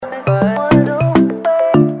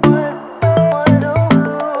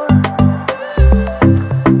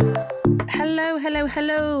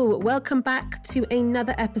Welcome back to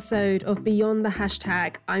another episode of Beyond the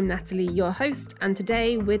Hashtag. I'm Natalie, your host, and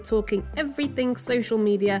today we're talking everything social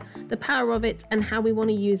media, the power of it, and how we want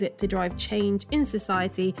to use it to drive change in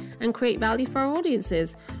society and create value for our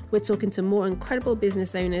audiences. We're talking to more incredible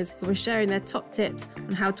business owners who are sharing their top tips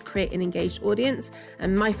on how to create an engaged audience,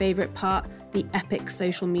 and my favourite part, the epic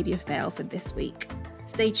social media fail for this week.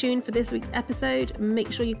 Stay tuned for this week's episode.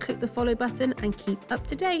 Make sure you click the follow button and keep up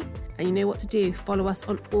to date. And you know what to do. Follow us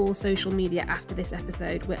on all social media after this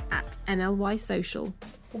episode. We're at NLY Social.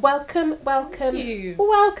 Welcome. Thank you.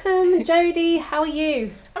 Welcome, Jodie. How are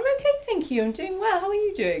you? I'm okay, thank you. I'm doing well. How are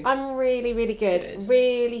you doing? I'm really, really good.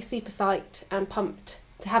 Really super psyched and pumped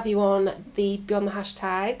to have you on the Beyond the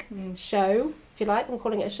Hashtag show. If you like, I'm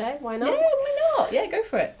calling it a show. Why not? Yeah, why not? Yeah, go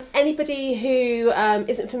for it. Anybody who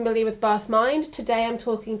isn't familiar with Mind, today I'm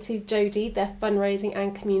talking to Jodie, their fundraising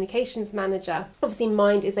and communications manager. Obviously,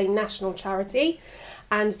 Mind is a national charity,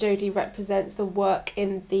 and Jodie represents the work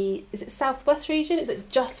in the, is it Southwest region? Is it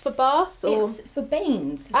just for Bath? Or? It's for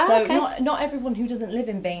BANES. Okay. Not everyone who doesn't live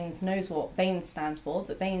in BANES knows what BANES stands for,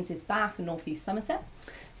 but BANES is Bath and North East Somerset.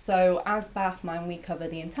 So as Bath Mind, we cover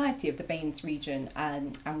the entirety of the BANES region,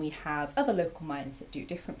 and we have other local mines that do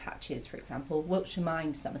different patches, for example, Wiltshire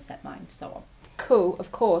Mine, Somerset Mine, so on. Cool,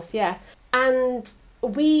 of course, yeah. And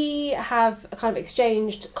we have kind of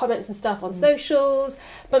exchanged comments and stuff on socials,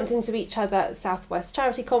 bumped into each other at the Southwest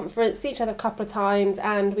Charity Conference, see each other a couple of times,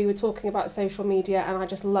 and we were talking about social media, and I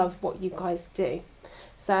just love what you guys do.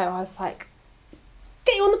 So I was like,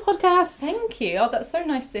 get you on the podcast. Thank you. Oh, that's so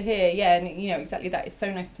nice to hear. Yeah, and you know, exactly that. It's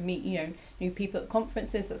so nice to meet, you know, new people at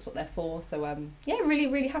conferences. That's what they're for. So yeah, really,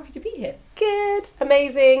 really happy to be here. Good.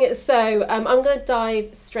 Amazing. So I'm going to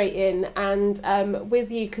dive straight in and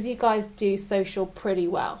with you, because you guys do social pretty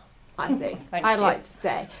well, I think. I'd like to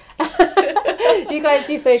say. You guys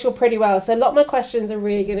do social pretty well. So a lot of my questions are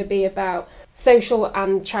really going to be about social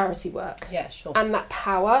and charity work. Yeah, sure. And that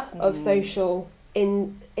power of social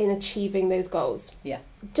in achieving those goals. Yeah.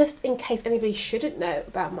 Just in case anybody shouldn't know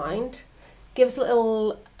about Mind, give us a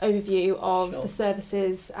little overview of the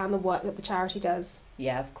services and the work that the charity does.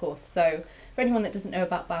 Yeah, of course. So for anyone that doesn't know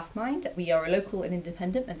about Bath Mind, we are a local and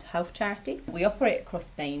independent mental health charity. We operate across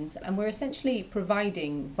BANES, and we're essentially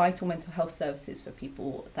providing vital mental health services for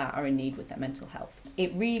people that are in need with their mental health.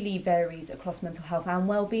 It really varies across mental health and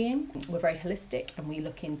well-being. We're very holistic, and we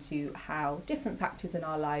look into how different factors in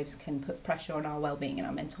our lives can put pressure on our well-being and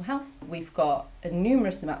our mental health. We've got a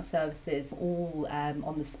numerous amount of services, all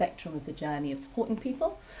on the spectrum of the journey of supporting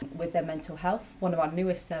people with their mental health. One of our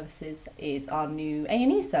newest services is our new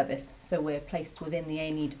A&E service. So we're placed within the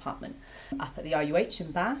A&E department up at the RUH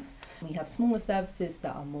in Bath. We have smaller services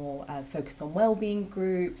that are more focused on wellbeing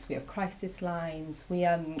groups. We have crisis lines. We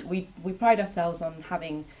pride ourselves on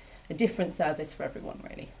having a different service for everyone,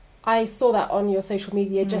 really. I saw that on your social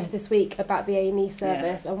media just this week about the A&E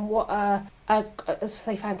service, and what a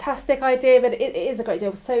fantastic idea, but it is a great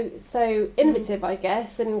deal. So innovative, I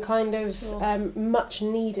guess, and kind of much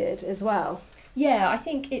needed as well. Yeah, I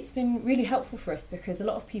think it's been really helpful for us because a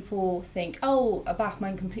lot of people think, oh, a Bath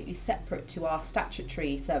Mind completely separate to our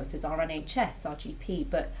statutory services, our NHS, our GP,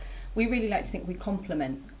 but we really like to think we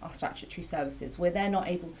complement our statutory services where they're not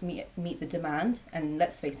able to meet the demand, and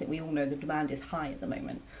let's face it, we all know the demand is high at the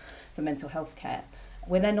moment for mental health care.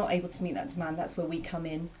 Where they're not able to meet that demand, that's where we come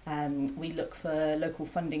in. We look for local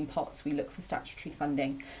funding pots, we look for statutory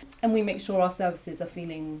funding, and we make sure our services are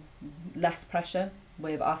feeling less pressure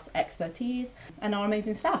with us expertise and our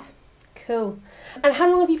amazing staff. Cool. And how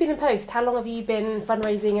long have you been in post? How long have you been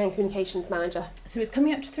fundraising and communications manager? So it's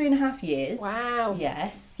coming up to 3.5 years. Wow.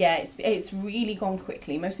 Yes. Yeah, it's really gone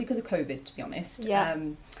quickly, mostly because of COVID, to be honest. Yeah.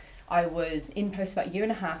 I was in post about 1.5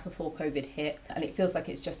 years before COVID hit, and it feels like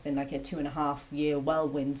it's just been like a 2.5 year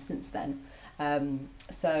whirlwind since then.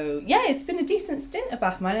 So yeah, it's been a decent stint at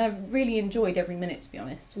Bath Mind. I've really enjoyed every minute, to be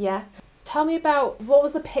honest. Yeah. Tell me about, what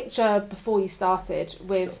was the picture before you started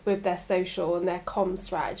with their social and their comm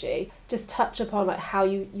strategy? Just touch upon like how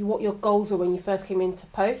you what your goals were when you first came into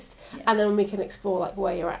post, and then we can explore like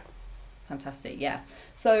where you're at. Fantastic, yeah.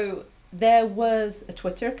 So there was a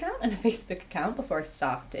Twitter account and a Facebook account before I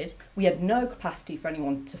started. We had no capacity for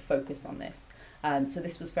anyone to focus on this. So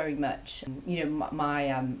this was very much, you know,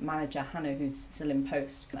 my manager, Hannah, who's still in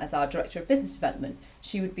post, as our Director of Business Development,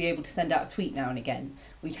 she would be able to send out a tweet now and again.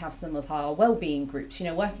 We'd have some of our wellbeing groups, you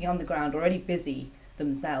know, working on the ground, already busy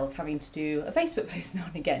themselves, having to do a Facebook post now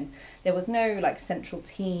and again. There was no like central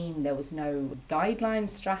team, there was no guideline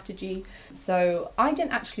strategy. So I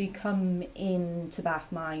didn't actually come into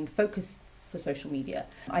Bath Mind focused for social media.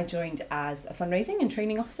 I joined as a fundraising and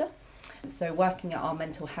training officer. So working at our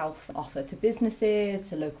mental health offer to businesses,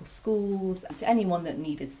 to local schools, to anyone that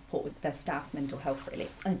needed support with their staff's mental health really.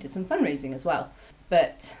 And did some fundraising as well.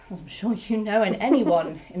 But as I'm sure you know, and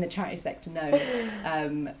anyone in the charity sector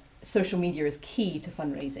knows, social media is key to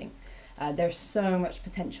fundraising. There's so much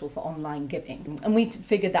potential for online giving. And we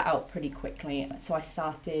figured that out pretty quickly. So I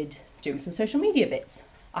started doing some social media bits.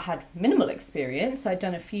 I had minimal experience. I'd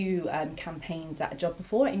done a few campaigns at a job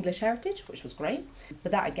before at English Heritage, which was great.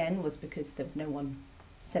 But that again was because there was no one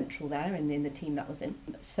central there in the team that was in.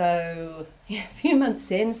 So yeah, a few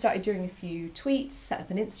months in, started doing a few tweets, set up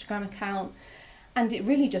an Instagram account, and it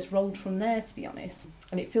really just rolled from there, to be honest.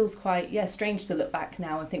 And it feels quite, strange to look back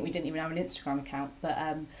now and think we didn't even have an Instagram account. But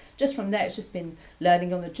just from there, it's just been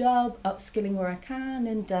learning on the job, upskilling where I can,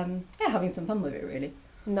 and having some fun with it, really.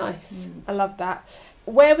 Nice. I love that.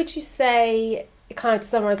 Where would you say, kind of to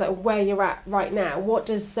summarise, like where you're at right now, what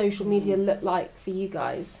does social media look like for you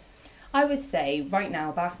guys? I would say right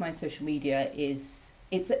now, Bathmind social media it's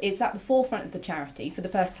at the forefront of the charity for the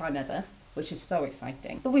first time ever, which is so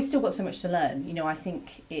exciting. But we've still got so much to learn. You know, I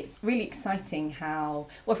think it's really exciting how,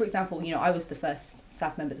 well, for example, you know, I was the first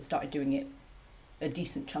staff member that started doing it a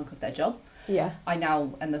decent chunk of their job. Yeah. I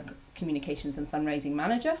now am the communications and fundraising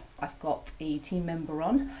manager. I've got a team member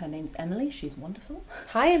on. Her name's Emily. She's wonderful.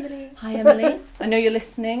 Hi, Emily. Hi, Emily. I know you're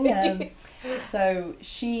listening. So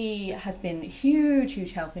she has been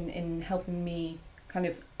huge help in helping me kind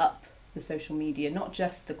of up the social media, not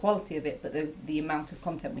just the quality of it, but the amount of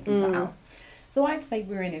content we can put out. So I'd say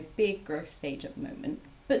we're in a big growth stage at the moment,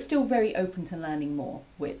 but still very open to learning more,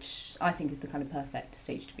 which I think is the kind of perfect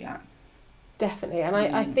stage to be at. Definitely, and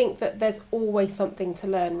I think that there's always something to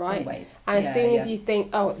learn, right? Always. And as soon as you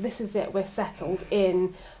think, oh, this is it, we're settled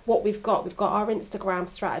in what we've got our Instagram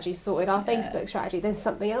strategy sorted, our Facebook strategy, then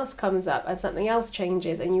something else comes up and something else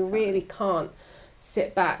changes, and you really can't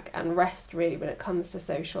sit back and rest really when it comes to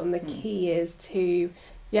social. And the key is to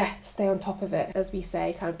stay on top of it, as we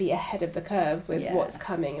say, kind of be ahead of the curve with what's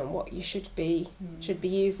coming and what you should be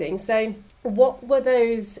using. So what were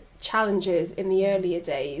those challenges in the earlier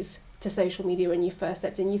days to social media when you first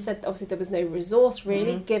stepped in? You said obviously there was no resource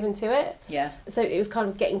really given to it. Yeah. So it was kind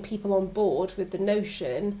of getting people on board with the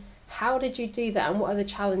notion. How did you do that, and what other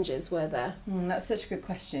challenges were there? That's such a good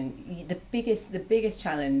question. The biggest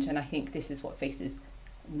challenge, and I think this is what faces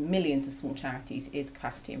millions of small charities, is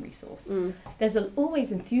capacity and resource. There's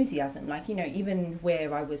always enthusiasm, like, you know, even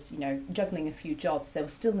where I was, you know, juggling a few jobs, there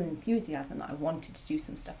was still an enthusiasm that I wanted to do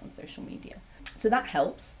some stuff on social media. So that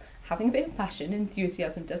helps. Having a bit of passion,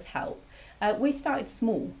 enthusiasm does help. We started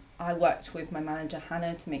small. I worked with my manager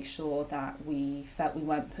Hannah to make sure that we felt we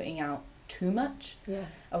weren't putting out too much. Yeah.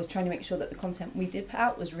 I was trying to make sure that the content we did put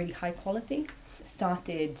out was really high quality.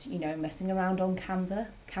 Started, you know, messing around on Canva.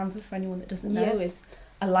 Canva, for anyone that doesn't know, is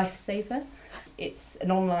a lifesaver. It's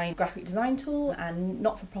an online graphic design tool, and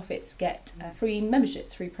not-for-profits get free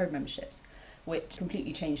memberships, free pro memberships, which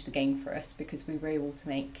completely changed the game for us because we were able to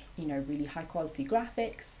make, you know, really high quality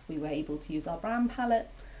graphics. We were able to use our brand palette,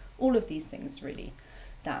 all of these things really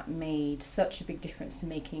that made such a big difference to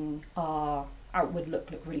making our outward look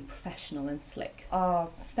really professional and slick. Our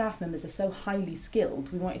staff members are so highly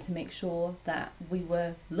skilled, we wanted to make sure that we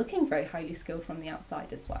were looking very highly skilled from the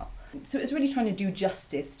outside as well. So it was really trying to do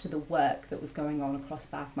justice to the work that was going on across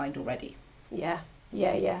Bathmind already. Yeah.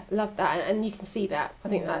 Love that, and you can see that. I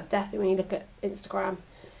think that definitely when you look at Instagram,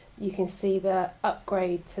 you can see the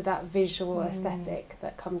upgrade to that visual aesthetic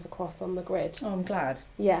that comes across on the grid. Oh, I'm glad.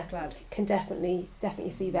 Yeah, can definitely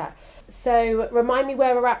see that. So remind me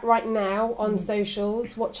where we're at right now on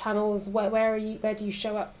socials. What channels? Where do you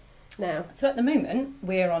show up now? So at the moment,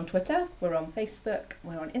 we're on Twitter, we're on Facebook,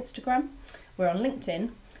 we're on Instagram, we're on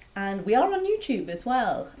LinkedIn. And we are on YouTube as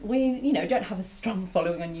well. We, you know, don't have a strong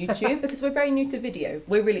following on YouTube because we're very new to video.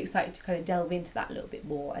 We're really excited to kind of delve into that a little bit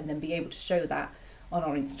more and then be able to show that on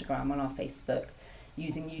our Instagram, on our Facebook,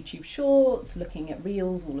 using YouTube Shorts, looking at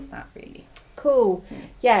Reels, all of that really. Cool.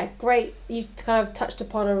 Yeah, great. You've kind of touched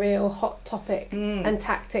upon a real hot topic and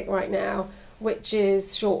tactic right now, which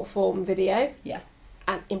is short form video. Yeah.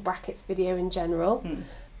 And in brackets, video in general.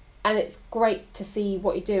 And it's great to see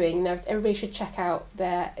what you're doing. Now, everybody should check out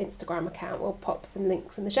their Instagram account. We'll pop some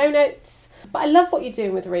links in the show notes. But I love what you're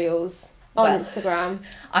doing with Reels on Instagram.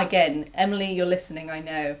 Again, Emily, you're listening, I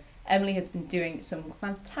know. Emily has been doing some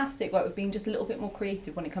fantastic work with being just a little bit more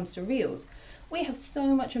creative when it comes to Reels. We have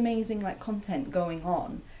so much amazing content going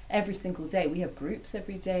on every single day. We have groups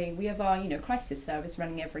every day. We have our, you know, crisis service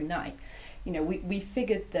running every night. You know, we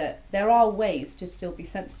figured that there are ways to still be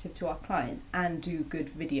sensitive to our clients and do good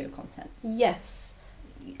video content. Yes.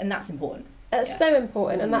 And that's important. That's so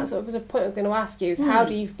important, and that's what was a point I was going to ask you, is how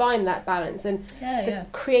do you find that balance? And the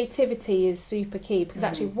creativity is super key, because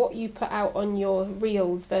actually what you put out on your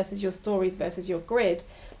reels versus your stories versus your grid,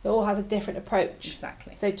 it all has a different approach.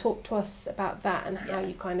 Exactly. So talk to us about that and how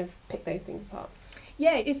you kind of pick those things apart.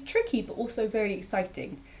 Yeah, it's tricky but also very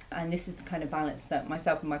exciting, and this is the kind of balance that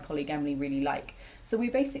myself and my colleague Emily really like. So we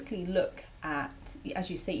basically look at,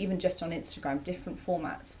 as you say, even just on Instagram, different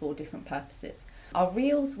formats for different purposes. Our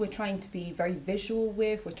reels, we're trying to be very visual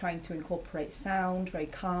with, we're trying to incorporate sound, very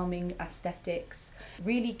calming aesthetics,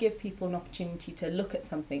 really give people an opportunity to look at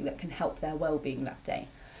something that can help their well-being that day.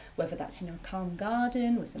 Whether that's, a calm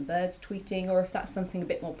garden with some birds tweeting, or if that's something a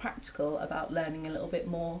bit more practical about learning a little bit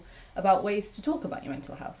more about ways to talk about your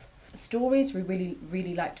mental health. Stories, we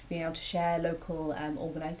really like to be able to share local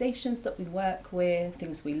organisations that we work with,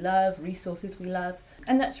 things we love, resources we love.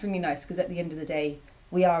 And that's really nice, because at the end of the day,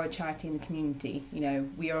 we are a charity in the community.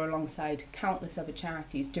 We are alongside countless other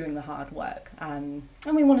charities doing the hard work, and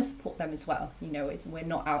we want to support them as well. We're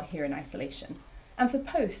not out here in isolation. And for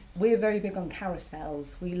posts, we're very big on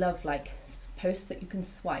carousels. We love posts that you can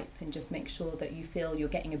swipe and just make sure that you feel you're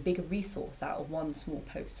getting a bigger resource out of one small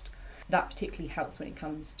post. That particularly helps when it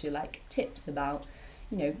comes to tips about,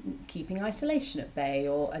 keeping isolation at bay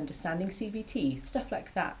or understanding CBT, stuff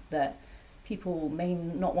like that people may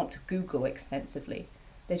not want to Google extensively.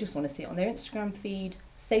 They just want to see it on their Instagram feed,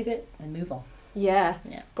 save it and move on. Yeah.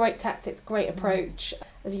 Great tactics, great approach.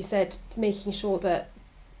 As you said, making sure that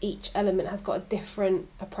each element has got a different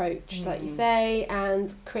approach, like you say,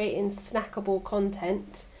 and creating snackable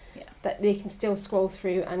content that they can still scroll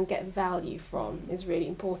through and get value from is really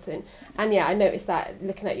important. And I noticed that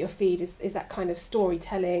looking at your feed is that kind of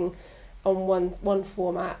storytelling on one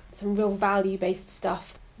format, some real value-based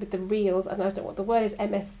stuff with the reels, and I don't know what the word is,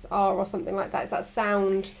 MSR or something like that. Is that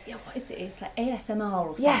sound? Yeah, what is it? It's like ASMR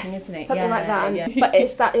or something, isn't it? Something like that. But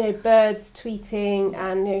it's that, birds tweeting,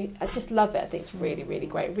 and I just love it. I think it's really, really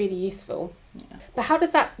great, really useful. Yeah. But how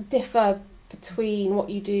does that differ between what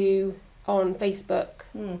you do on Facebook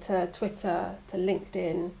to Twitter to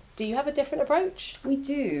LinkedIn? Do you have a different approach? We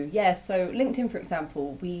do, yeah. So LinkedIn, for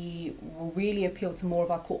example, we will really appeal to more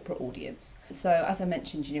of our corporate audience. So as I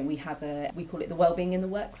mentioned, we call it the Wellbeing in the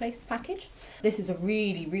Workplace package. This is a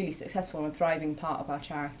really, really successful and thriving part of our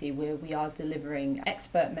charity, where we are delivering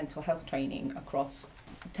expert mental health training across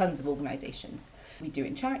tons of organisations. We do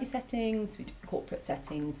in charity settings, we do corporate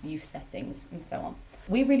settings, youth settings, and so on.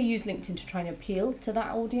 We really use LinkedIn to try and appeal to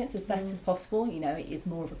that audience as best as possible. It is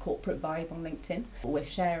more of a corporate vibe on LinkedIn. We're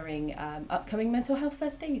sharing upcoming mental health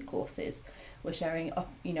first aid courses. We're sharing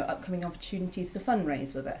upcoming opportunities to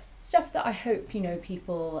fundraise with us. Stuff that I hope,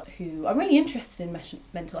 people who are really interested in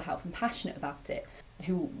mental health and passionate about it,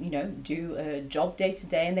 who, do a job day to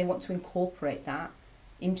day and they want to incorporate that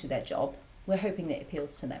into their job, we're hoping that it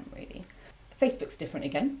appeals to them, really. Facebook's different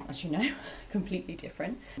again, as you know, completely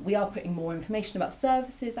different. We are putting more information about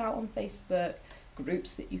services out on Facebook,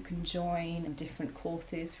 groups that you can join, and different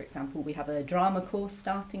courses. For example, we have a drama course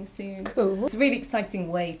starting soon. Cool. It's a really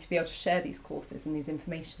exciting way to be able to share these courses and these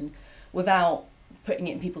information without putting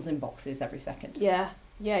it in people's inboxes every second. Yeah.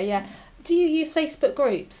 Do you use Facebook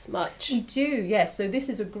groups much? We do, yes. So this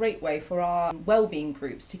is a great way for our wellbeing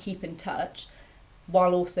groups to keep in touch,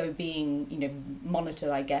 while also being, monitored,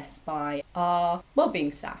 I guess, by our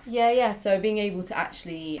wellbeing staff. Yeah. So being able to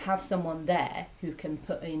actually have someone there who can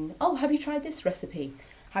put in, oh, have you tried this recipe?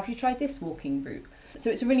 Have you tried this walking route? So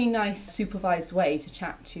it's a really nice supervised way to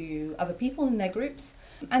chat to other people in their groups.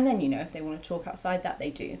 And then, if they want to talk outside that,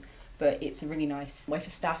 they do. But it's a really nice way for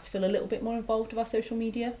staff to feel a little bit more involved with our social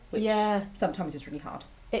media, which sometimes is really hard.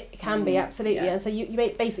 It can be, absolutely. And so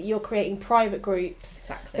you're creating private groups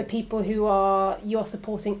for people who you're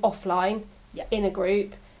supporting offline in a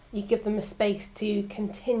group. You give them a space to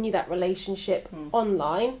continue that relationship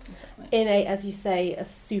online in as you say, a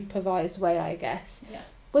supervised way, I guess. Yeah.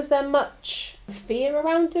 Was there much fear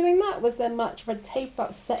around doing that? Was there much red tape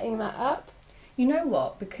about setting that up? You know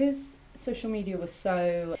what? Because social media was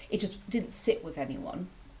it just didn't sit with anyone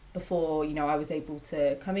before, I was able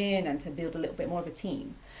to come in and to build a little bit more of a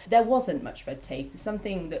team. There wasn't much red tape.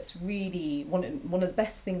 Something that's really one of the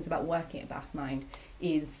best things about working at BathMind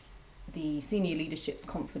is the senior leadership's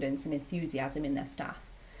confidence and enthusiasm in their staff.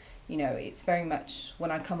 It's very much,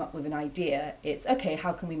 when I come up with an idea, it's okay,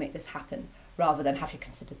 how can we make this happen, rather than have you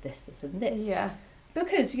considered this, this and this. Yeah.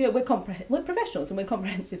 Because we're professionals and we're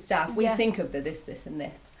comprehensive staff. We think of the this and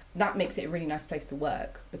this. That makes it a really nice place to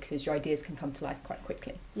work, because your ideas can come to life quite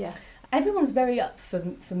quickly. Yeah. Everyone's very up for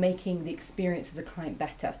making the experience of the client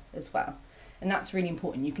better as well. And that's really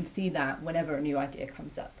important. You can see that whenever a new idea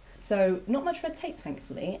comes up. So not much red tape,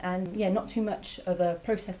 thankfully, and yeah, not too much of a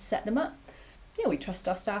process to set them up. Yeah, we trust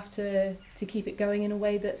our staff to keep it going in a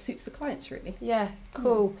way that suits the clients, really. Yeah,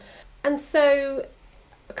 cool. And so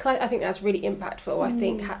I think that's really impactful. I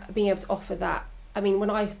think being able to offer that. I mean, when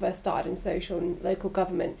I first started in social and local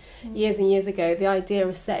government years and years ago, the idea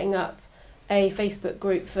of setting up a Facebook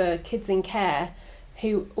group for kids in care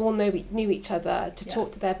who all knew each other to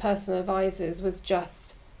talk to their personal advisors was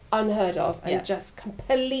just unheard of and just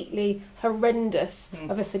completely horrendous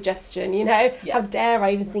of a suggestion, you know? How dare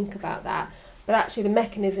I even think about that? But actually the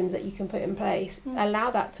mechanisms that you can put in place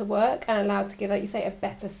allow that to work and allow to give, like you say, a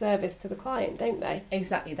better service to the client, don't they?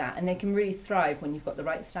 Exactly that. And they can really thrive when you've got the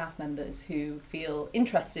right staff members who feel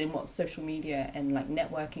interested in what social media and like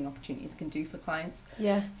networking opportunities can do for clients.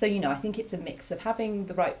 Yeah. So, you know, I think it's a mix of having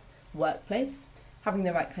the right workplace, having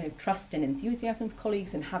the right kind of trust and enthusiasm for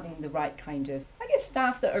colleagues, and having the right kind of, I guess,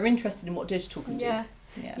 staff that are interested in what digital can do.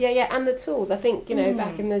 Yeah, and the tools. I think, you know,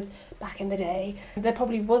 back in the day, there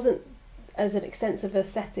probably wasn't as an extensive a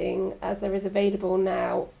setting as there is available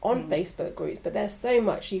now on Facebook groups, but there's so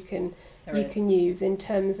much you can use in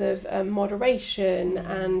terms of moderation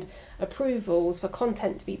and approvals for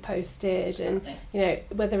content to be posted, and you know,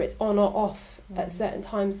 whether it's on or off at certain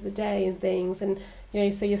times of the day and things, and you know,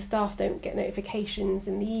 so your staff don't get notifications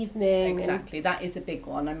in the evening. Exactly, that is a big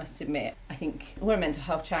one, I must admit. I think we're a mental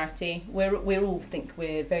health charity. We all think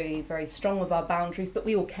we're very, very strong with our boundaries, but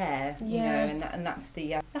we all care, you know, and that's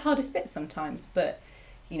the hardest bit sometimes. But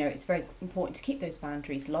you know, it's very important to keep those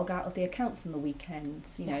boundaries. Log out of the accounts on the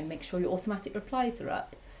weekends. You know, make sure your automatic replies are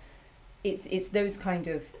up. It's those kind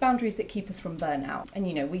of boundaries that keep us from burnout. And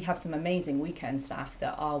you know, we have some amazing weekend staff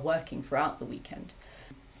that are working throughout the weekend,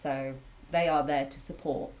 so they are there to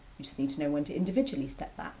support. You just need to know when to individually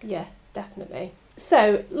step back. Yeah, definitely.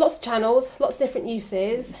 So lots of channels, lots of different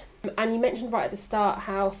uses, and you mentioned right at the start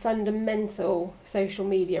how fundamental social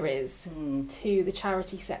media is to the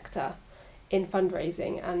charity sector in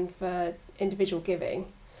fundraising and for individual giving.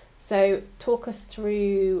 So talk us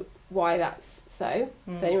through why that's so,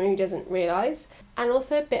 for anyone who doesn't realise, and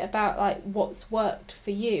also a bit about like what's worked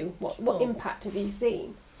for you. What impact have you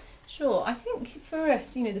seen? Sure, I think for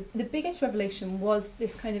us, you know, the biggest revelation was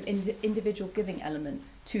this kind of individual giving element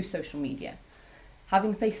to social media.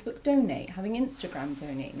 Having Facebook donate, having Instagram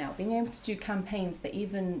donate now, being able to do campaigns that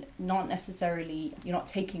even not necessarily, you're not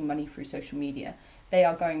taking money through social media, they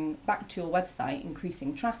are going back to your website,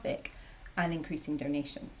 increasing traffic and increasing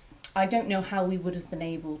donations. I don't know how we would have been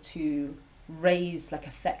able to raise like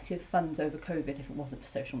effective funds over COVID if it wasn't for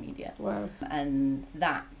social media. Wow. And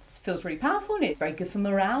that feels really powerful, and it's very good for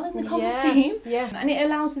morale in the comms team. Yeah. And it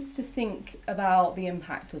allows us to think about the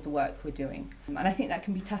impact of the work we're doing. And I think that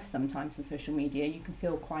can be tough sometimes in social media. You can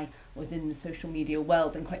feel quite within the social media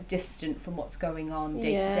world and quite distant from what's going on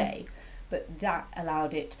day to day. But that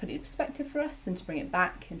allowed it to put it in perspective for us and to bring it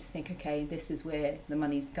back and to think, okay, this is where the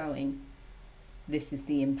money's going. This is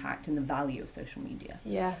the impact and the value of social media.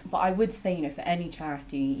 Yeah. But I would say, you know, for any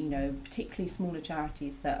charity, you know, particularly smaller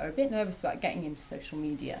charities that are a bit nervous about getting into social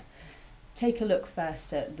media, take a look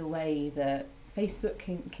first at the way that Facebook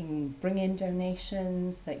can bring in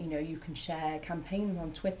donations, that, you know, you can share campaigns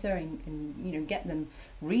on Twitter and you know, get them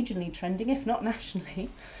regionally trending, if not nationally.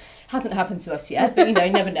 Hasn't happened to us yet, but you know,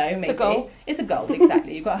 you never know, maybe. It's a goal. It's a goal,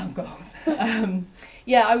 exactly. You've got to have goals.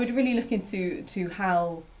 Yeah, I would really look into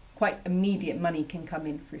how quite immediate money can come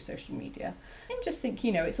in through social media, and just think,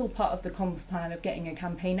 you know, it's all part of the comms plan of getting a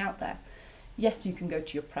campaign out there. Yes, you can go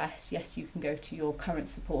to your press, yes, you can go to your current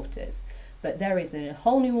supporters, but there is a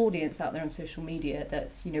whole new audience out there on social media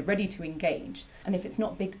that's, you know, ready to engage. And if it's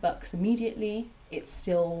not big bucks immediately, it's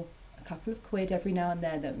still a couple of quid every now and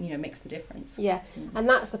then that, you know, makes the difference. Yeah, and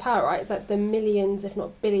that's the power, right? It's like the millions, if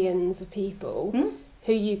not billions of people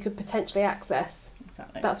who you could potentially access.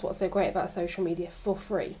 Exactly. That's what's so great about social media, for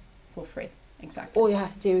free. For free, exactly. All you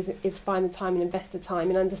have to do is find the time and invest the time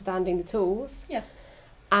in understanding the tools. Yeah.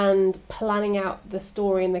 And planning out the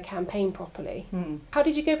story and the campaign properly. How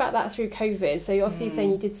did you go about that through COVID? So you're obviously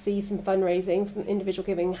saying you did see some fundraising from individual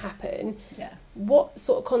giving happen. Yeah. What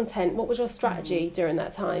sort of content, what was your strategy during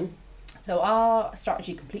that time? So our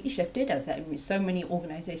strategy completely shifted, as so many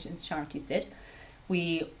organisations, charities did.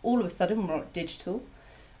 We all of a sudden were digital.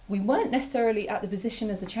 We weren't necessarily at the position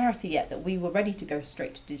as a charity yet that we were ready to go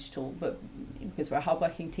straight to digital, but because we're a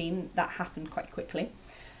hardworking team, that happened quite quickly.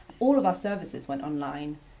 All of our services went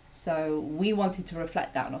online, so we wanted to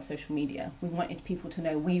reflect that on our social media. We wanted people to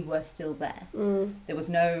know we were still there. There was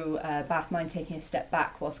no Bathmind taking a step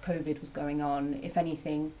back whilst COVID was going on. If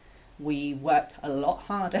anything, we worked a lot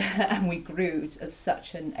harder and we grew at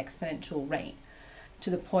such an exponential rate. to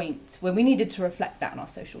the point where we needed to reflect that on our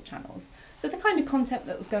social channels. So the kind of content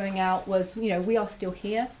that was going out was, you know, we are still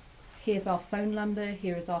here. Here's our phone number.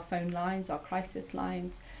 Here is our phone lines, our crisis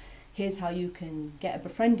lines. Here's how you can get a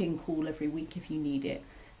befriending call every week if you need it,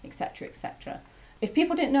 etc., etc. If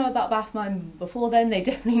people didn't know about BAFMIND before then, they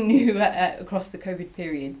definitely knew across the COVID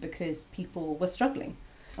period, because people were struggling.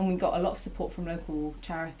 And we got a lot of support from local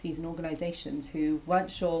charities and organisations who weren't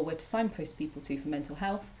sure where to signpost people to for mental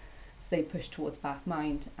health. So they pushed towards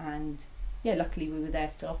BAFMIND, and yeah, luckily we were there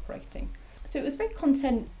still operating. So it was very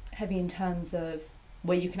content heavy in terms of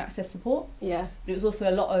where you can access support. Yeah. But it was also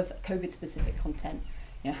a lot of COVID specific content.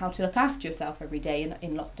 You know, how to look after yourself every day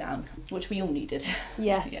in lockdown, which we all needed.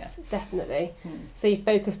 Yes, definitely. So you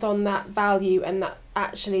focused on that value and that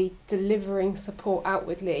actually delivering support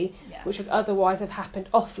outwardly, which would otherwise have happened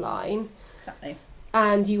offline. Exactly.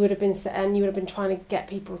 And you would have been trying to get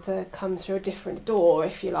people to come through a different door,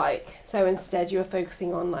 if you like. So instead you were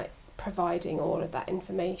focusing on like providing all of that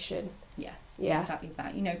information. Yeah. Exactly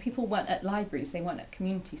that. You know, people weren't at libraries, they weren't at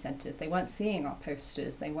community centres, they weren't seeing our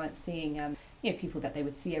posters, they weren't seeing you know, people that they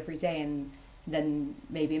would see every day, and then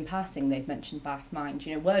maybe in passing they'd mentioned BAFMIND.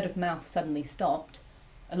 You know, word of mouth suddenly stopped.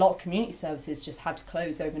 A lot of community services just had to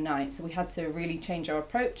close overnight, so we had to really change our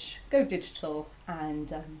approach, go digital,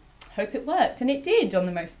 and hope it worked. And it did on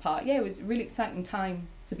the most part. Yeah, it was a really exciting time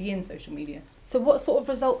to be in social media. So what sort of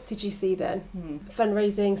results did you see then?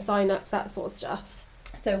 Fundraising, sign-ups, that sort of stuff?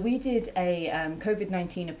 So we did a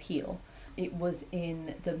COVID-19 appeal. It was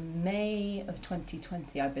in the May of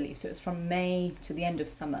 2020, I believe. So it was from May to the end of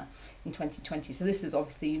summer in 2020. So this is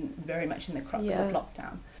obviously very much in the crux of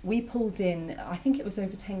lockdown. We pulled in, I think it was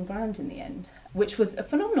over 10 grand in the end, which was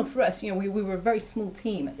phenomenal for us. You know, we were a very small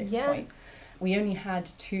team at this point. We only had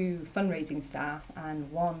 2 fundraising staff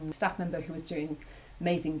and 1 staff member who was doing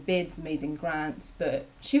amazing bids, amazing grants, but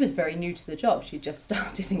she was very new to the job. She just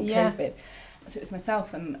started in COVID. So it was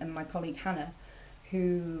myself and my colleague Hannah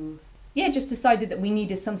who, just decided that we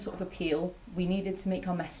needed some sort of appeal. We needed to make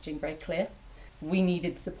our messaging very clear. We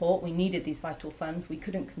needed support. We needed these vital funds. We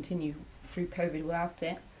couldn't continue through COVID without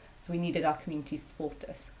it. So we needed our community to support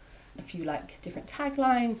us. A few like different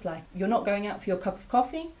taglines, like, you're not going out for your cup of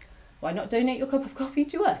coffee. Why not donate your cup of coffee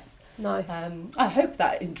to us? Nice. I hope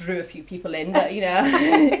that drew a few people in, but you know,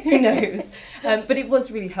 who knows? But it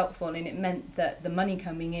was really helpful, and it meant that the money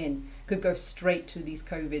coming in could go straight to these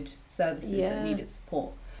COVID services that needed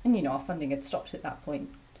support. And you know, our funding had stopped at that point,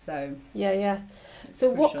 so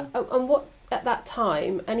So crucial. what at that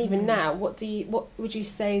time, and even now, what would you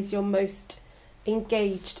say is your most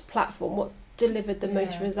engaged platform? What's delivered the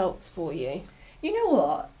most results for you? You know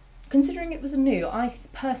what? Considering it was new, I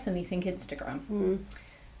personally think Instagram.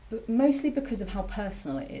 But mostly because of how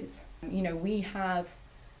personal it is. You know, we have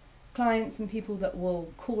clients and people that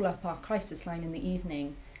will call up our crisis line in the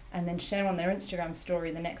evening and then share on their Instagram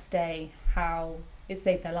story the next day how it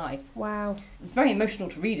saved their life. Wow. It's very emotional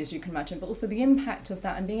to read, as you can imagine, but also the impact of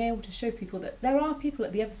that and being able to show people that there are people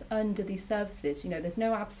at the other end of these services. You know, there's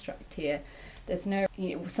no abstract here. There's no,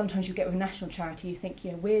 you know, sometimes you get with national charity, you think,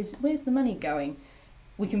 you know, where's the money going?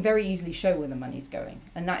 We can very easily show where the money's going,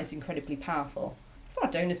 and that is incredibly powerful. For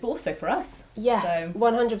our donors, but also for us. Yeah, so,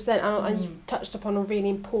 100%. And you've touched upon a really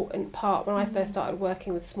important part. When I first started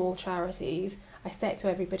working with small charities, I say it to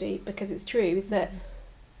everybody because it's true, is that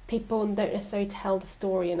people don't necessarily tell the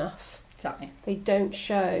story enough. Exactly. They don't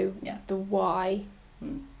show the why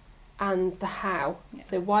and the how. Yeah.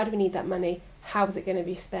 So why do we need that money? How is it going to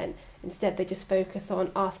be spent? Instead, they just focus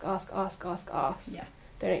on ask. Yeah.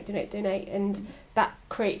 Donate. And that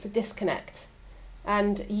creates a disconnect.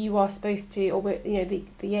 And you are supposed to, or you know,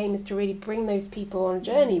 the aim is to really bring those people on a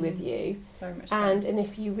journey with you. Very much and so. And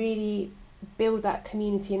if you really build that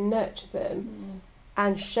community and nurture them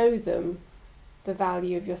and show them the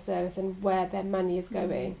value of your service and where their money is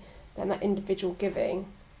going, then that individual giving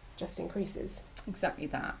just increases. Exactly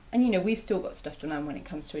that. And you know, we've still got stuff to learn when it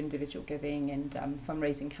comes to individual giving and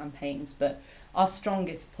fundraising campaigns, but our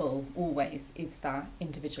strongest pull always is that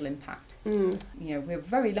individual impact. You know, we're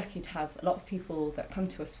very lucky to have a lot of people that come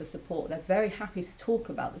to us for support. They're very happy to talk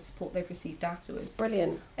about the support they've received afterwards. It's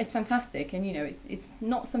brilliant. It's fantastic, and you know, it's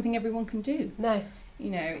not something everyone can do. No. You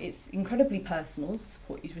know, it's incredibly personal,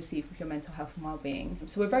 support you receive with your mental health and well-being.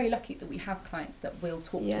 So we're very lucky that we have clients that will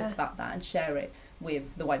talk to us about that and share it with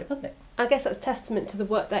the wider public. I guess that's testament to the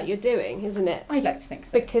work that you're doing, isn't it? I'd like to think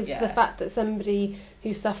so. Because the fact that somebody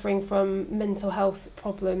who's suffering from mental health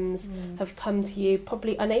problems have come to you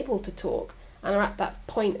probably unable to talk and are at that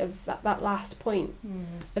point of that last point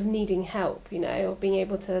of needing help, you know, or being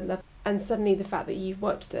able to love, and suddenly the fact that you've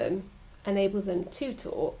worked with them enables them to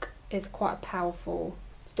talk is quite a powerful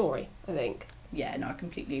story, I think. Yeah, no, I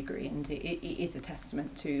completely agree, and it is a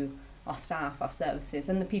testament to our staff, our services,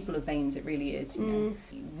 and the people of Vanes. It really is. You know,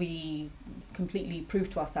 we completely prove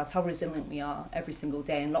to ourselves how resilient we are every single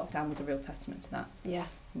day, and lockdown was a real testament to that. Yeah.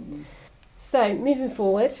 So moving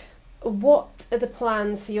forward, what are the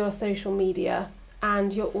plans for your social media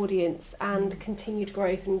and your audience and continued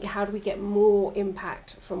growth, and how do we get more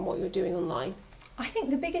impact from what you're doing online? I think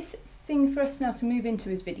the biggest thing for us now to move into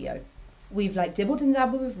is video. We've dibbled and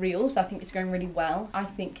dabbled with Reels. I think it's going really well. I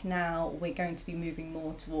think now we're going to be moving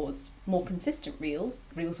more towards more consistent Reels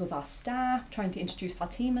with our staff, trying to introduce our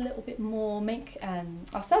team a little bit more, make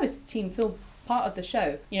our service team feel part of the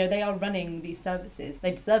show. You know, they are running these services.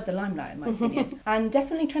 They deserve the limelight, in my opinion. And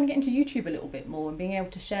definitely trying to get into YouTube a little bit more and being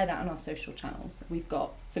able to share that on our social channels. We've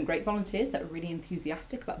got some great volunteers that are really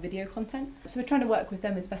enthusiastic about video content. So we're trying to work with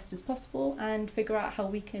them as best as possible and figure out how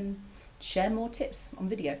we can share more tips on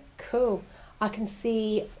video. Cool. I can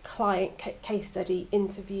see client case study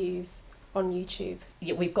interviews on YouTube.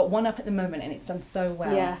 Yeah, we've got one up at the moment and it's done so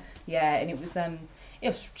well. Yeah, and it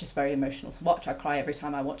was just very emotional to watch. I cry every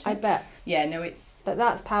time I watch it. I bet. Yeah, no, But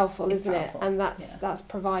that's powerful, isn't powerful. it? And that's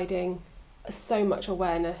providing so much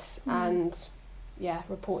awareness and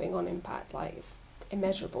reporting on impact. It's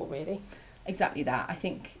immeasurable, really. Exactly that. I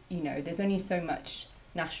think, there's only so much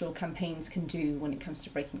national campaigns can do when it comes to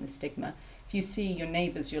breaking the stigma. If you see your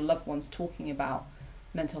neighbours, your loved ones talking about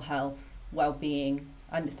mental health, well-being,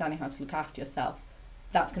 understanding how to look after yourself,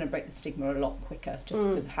 that's going to break the stigma a lot quicker, just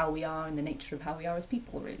because of how we are and the nature of how we are as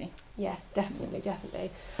people, really. Yeah,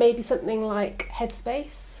 definitely. Maybe something like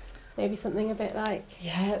Headspace. Maybe something a bit like...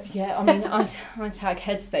 Yeah. I mean, I tag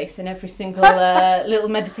Headspace in every single little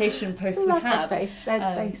meditation post we have.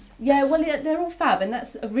 Headspace. They're all fab, and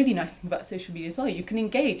that's a really nice thing about social media as well. You can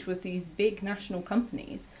engage with these big national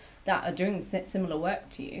companies that are doing similar work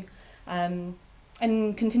to you, and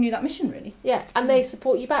continue that mission, really. Yeah, and they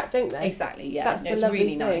support you back, don't they? Exactly, yeah. That's the lovely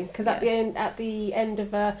really thing, because at the end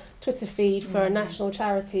of a Twitter feed for a national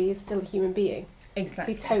charity is still a human being.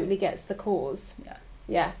 Exactly. Who totally gets the cause.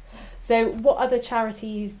 Yeah. So what other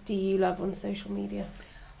charities do you love on social media?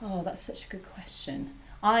 Oh, that's such a good question.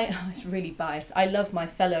 It's really biased. I love my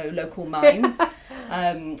fellow local minds.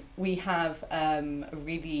 We have a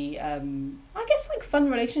really, fun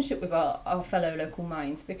relationship with our fellow local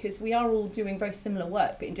minds, because we are all doing very similar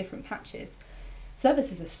work but in different patches.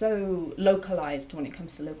 Services are so localised when it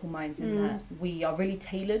comes to local minds in that we are really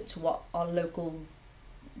tailored to what our local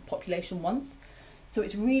population wants. So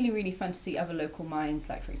it's really, really fun to see other local minds,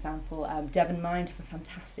 like, for example, Devon Mind have a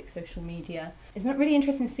fantastic social media. It's not really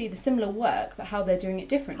interesting to see the similar work, but how they're doing it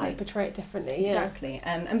differently. How they portray it differently, Exactly.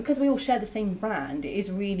 And because we all share the same brand, it is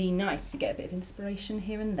really nice to get a bit of inspiration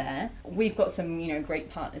here and there. We've got some, great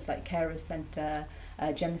partners like Carers Centre,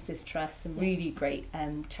 Genesis Trust, some really great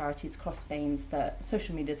charities across Baines. That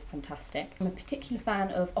social media is fantastic. I'm a particular fan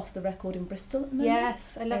of Off the Record in Bristol at the moment.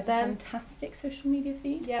 Yes, I love them. Fantastic social media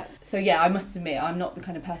feed. Yeah. So I must admit, I'm not the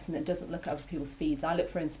kind of person that doesn't look at other people's feeds. I look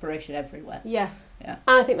for inspiration everywhere. Yeah. And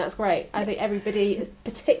I think that's great. I think everybody,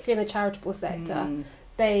 particularly in the charitable sector,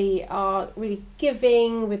 they are really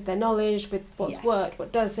giving with their knowledge, with what's worked,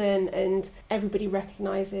 what doesn't, and everybody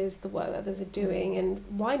recognises the work that others are doing. And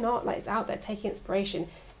why not? It's out there, taking inspiration.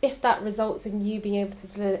 If that results in you being able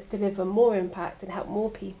to deliver more impact and help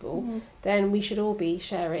more people, then we should all be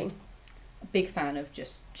sharing. A big fan of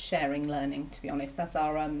just sharing learning, to be honest. As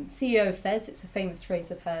our CEO says, it's a famous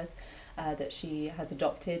phrase of hers that she has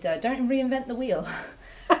adopted. Don't reinvent the wheel.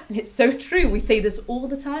 And it's so true. We say this all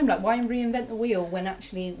the time, why reinvent the wheel when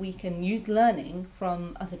actually we can use learning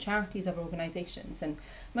from other charities, other organisations, and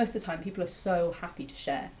most of the time people are so happy to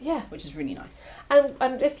share, which is really nice.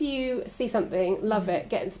 And if you see something, love it,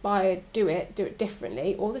 get inspired, do it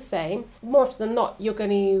differently or the same, more often than not you're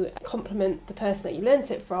going to compliment the person that you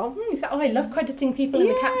learnt it from. I love crediting people in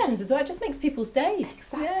the captions as well. It just makes people's day.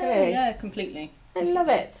 Exactly. Yeah, completely. I love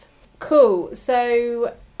it. Cool.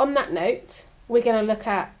 So on that note, we're going to look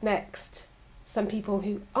at next some people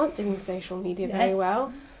who aren't doing social media very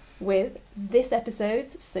well with this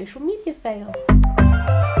episode's social media fail.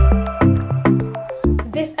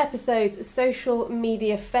 This episode's social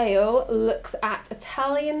media fail looks at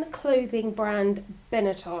Italian clothing brand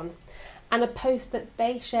Benetton and a post that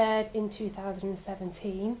they shared in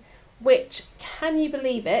 2017, which, can you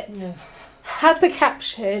believe it, had the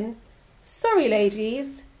caption, "Sorry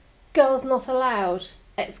ladies, girls not allowed!" !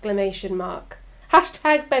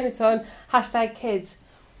 Hashtag Benetton, hashtag kids.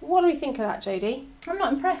 What do we think of that, Jodie? I'm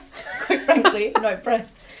not impressed, quite frankly. I'm not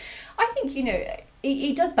impressed. I think,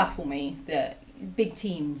 it does baffle me that big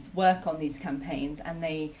teams work on these campaigns and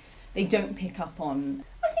they don't pick up on...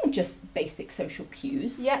 I think just basic social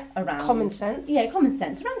cues. Yeah, around common sense. Yeah, common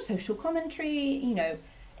sense around social commentary, you know,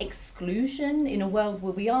 exclusion in a world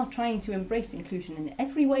where we are trying to embrace inclusion in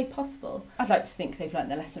every way possible. I'd like to think they've learnt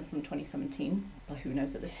their lesson from 2017, but who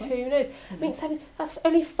knows at this point? Who knows? I mean, that's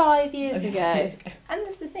only 5 years ago. 5 years ago. And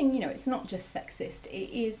that's the thing, you know, it's not just sexist. It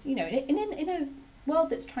is, you know, in a world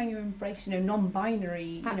that's trying to embrace, you know, non-binary,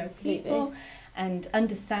 you know, people and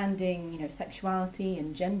understanding, you know, sexuality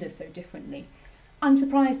and gender so differently. I'm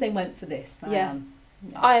surprised they went for this. I am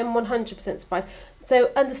 100% surprised.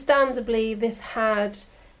 So understandably, this had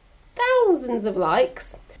thousands of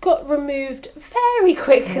likes, got removed very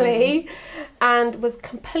quickly, and was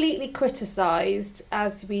completely criticised,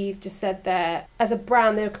 as we've just said there. As a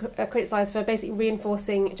brand, they were criticised for basically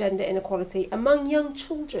reinforcing gender inequality among young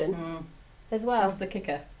children as well. That's the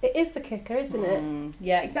kicker. It is the kicker, isn't it?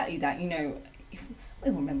 Yeah, exactly that. You know, we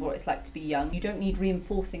all remember what it's like to be young. You don't need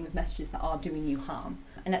reinforcing with messages that are doing you harm.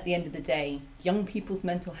 And at the end of the day, young people's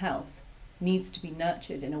mental health needs to be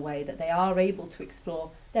nurtured in a way that they are able to explore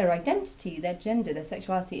their identity, their gender, their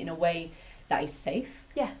sexuality in a way that is safe,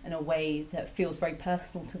 in a way that feels very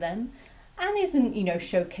personal to them, and isn't, you know,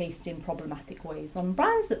 showcased in problematic ways on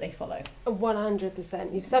brands that they follow.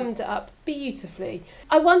 100%. You've summed it up beautifully.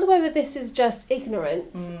 I wonder whether this is just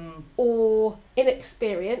ignorance or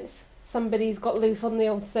inexperience. Somebody's got loose on the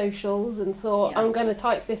old socials and thought, I'm going to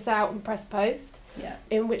type this out and press post. Yeah.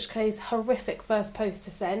 In which case, horrific first post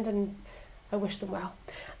to send, and I wish them well.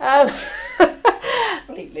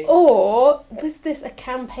 Completely. Or was this a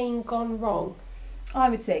campaign gone wrong? I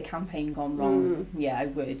would say a campaign gone wrong. Yeah, I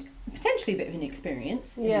would. Potentially a bit of an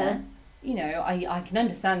experience in there. You know, I can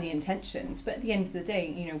understand the intentions, but at the end of the day,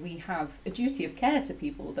 you know, we have a duty of care to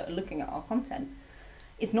people that are looking at our content.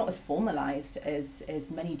 It's not as formalised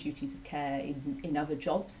as many duties of care in other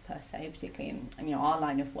jobs per se, particularly in, you know, our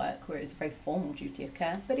line of work, where it's a very formal duty of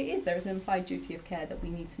care. But there is an implied duty of care that we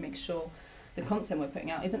need to make sure the content we're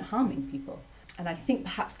putting out isn't harming people. And I think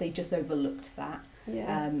perhaps they just overlooked that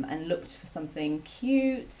and looked for something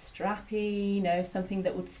cute, strappy, you know, something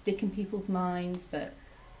that would stick in people's minds, but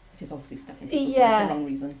it is obviously stuck in people's minds for the wrong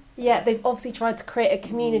reason. So. Yeah, they've obviously tried to create a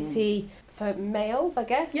community for males, I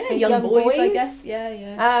guess. Yeah, young boys, I guess.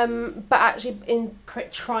 But actually, in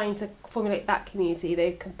trying to formulate that community,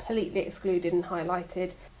 they've completely excluded and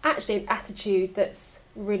highlighted actually an attitude that's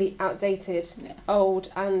really outdated,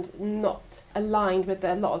 old, and not aligned with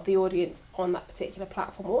a lot of the audience on that particular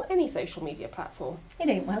platform or any social media platform. It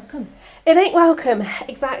ain't welcome. It ain't welcome,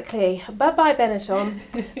 exactly. Bye-bye,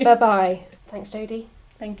 Benetton. Bye-bye. Thanks, Jodie.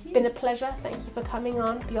 Thank you. Been a pleasure. Thank you for coming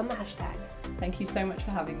on Beyond the Hashtag. Thank you so much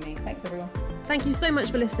for having me. Thanks, everyone. Thank you so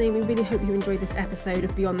much for listening. We really hope you enjoyed this episode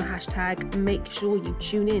of Beyond the Hashtag. Make sure you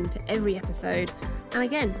tune in to every episode. And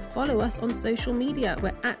again, follow us on social media.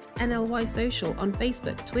 We're at NLY Social on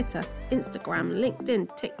Facebook, Twitter, Instagram,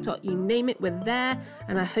 LinkedIn, TikTok, you name it, we're there.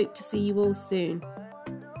 And I hope to see you all soon.